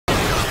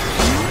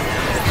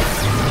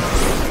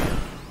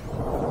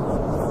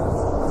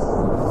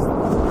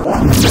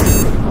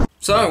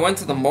So I went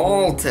to the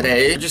mall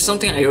today, just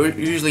something I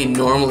usually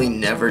normally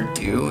never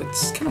do.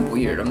 It's kind of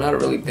weird. I'm not a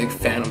really big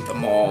fan of the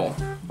mall,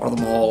 or the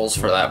malls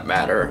for that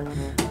matter.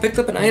 I picked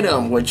up an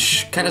item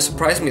which kind of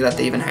surprised me that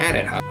they even had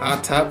it.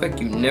 Hot Topic,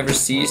 you never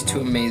cease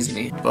to amaze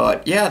me.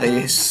 But yeah,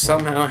 they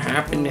somehow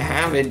happen to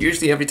have it.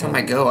 Usually every time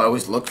I go, I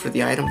always look for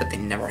the item, but they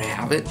never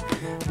have it.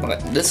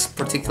 But in this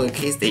particular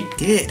case, they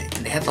did,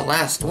 and they had the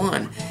last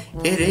one.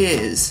 It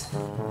is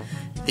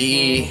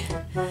the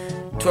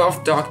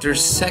 12th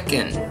Doctor's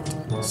second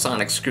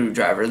sonic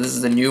screwdriver. This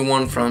is the new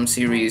one from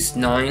series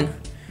 9.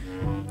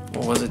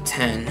 Or was it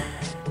 10?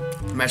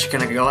 I'm actually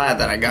kind of glad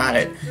that I got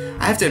it.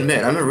 I have to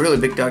admit, I'm a really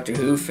big Doctor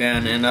Who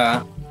fan, and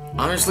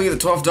honestly, the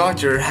 12th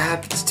Doctor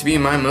happens to be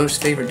my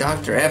most favorite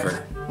Doctor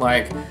ever.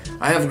 Like,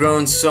 I have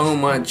grown so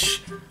much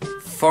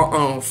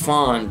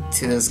fond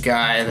to this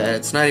guy that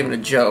it's not even a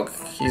joke.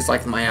 He's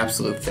like my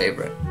absolute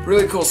favorite.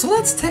 Really cool. So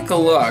let's take a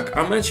look.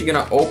 I'm actually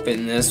gonna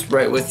open this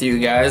right with you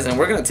guys, and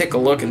we're gonna take a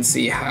look and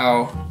see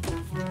how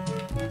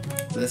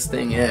this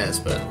thing is,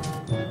 but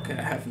okay,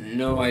 I have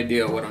no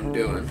idea what I'm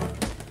doing.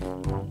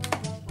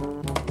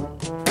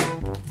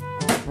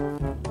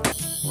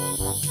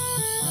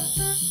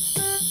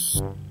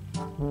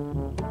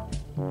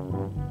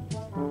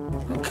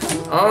 Okay.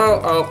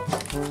 Oh,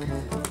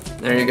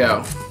 there you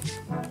go.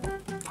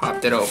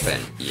 Popped it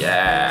open.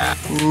 Yeah.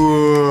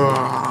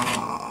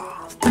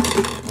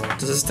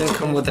 Does this thing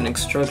come with an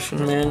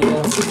instruction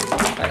manual?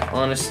 I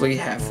honestly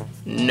have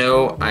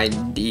no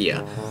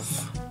idea.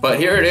 But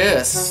here it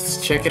is.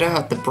 Check it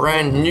out. The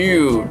brand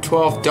new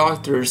 12th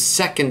Doctor's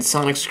second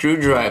sonic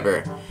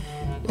screwdriver.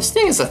 This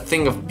thing is a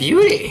thing of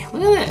beauty.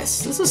 Look at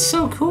this. This is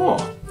so cool.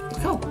 Look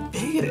how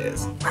big it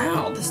is.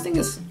 Wow, this thing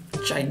is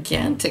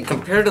gigantic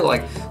compared to,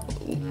 like,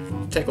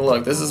 take a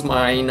look. This is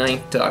my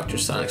 9th Doctor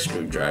sonic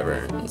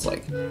screwdriver. It's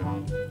like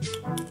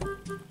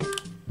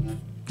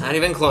not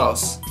even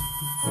close.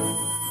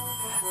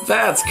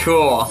 That's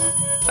cool.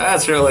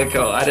 That's really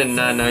cool. I did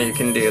not know you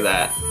can do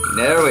that.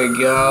 There we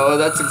go.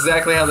 That's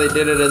exactly how they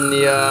did it in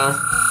the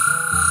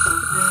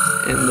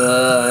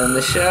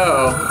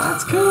show.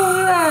 That's cool. Look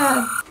at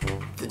that.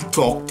 The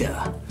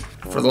Doctor.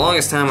 For the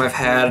longest time, I've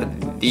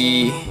had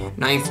the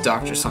 9th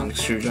Doctor sonic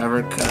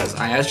screwdriver because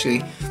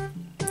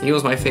he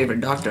was my favorite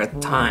Doctor at the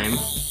time.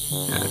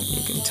 And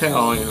you can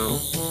tell, you know,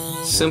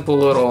 simple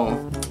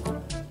little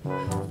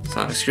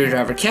sonic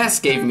screwdriver.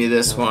 Cass gave me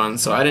this one,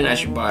 so I didn't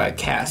actually buy it.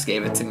 Cass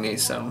gave it to me,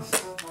 so.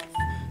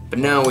 But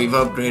now we've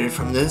upgraded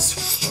from this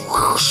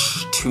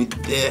to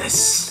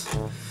this.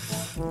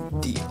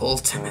 The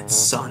ultimate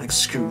sonic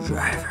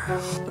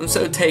screwdriver. I'm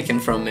so taken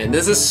from it.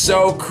 This is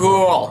so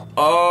cool.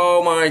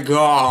 Oh my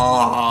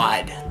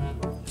god.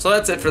 So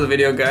that's it for the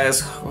video,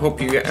 guys.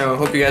 Hope you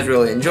guys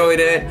really enjoyed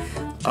it.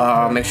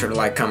 Make sure to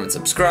like, comment,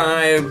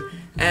 subscribe,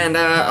 and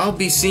I'll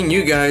be seeing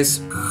you guys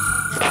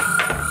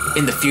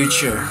in the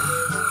future.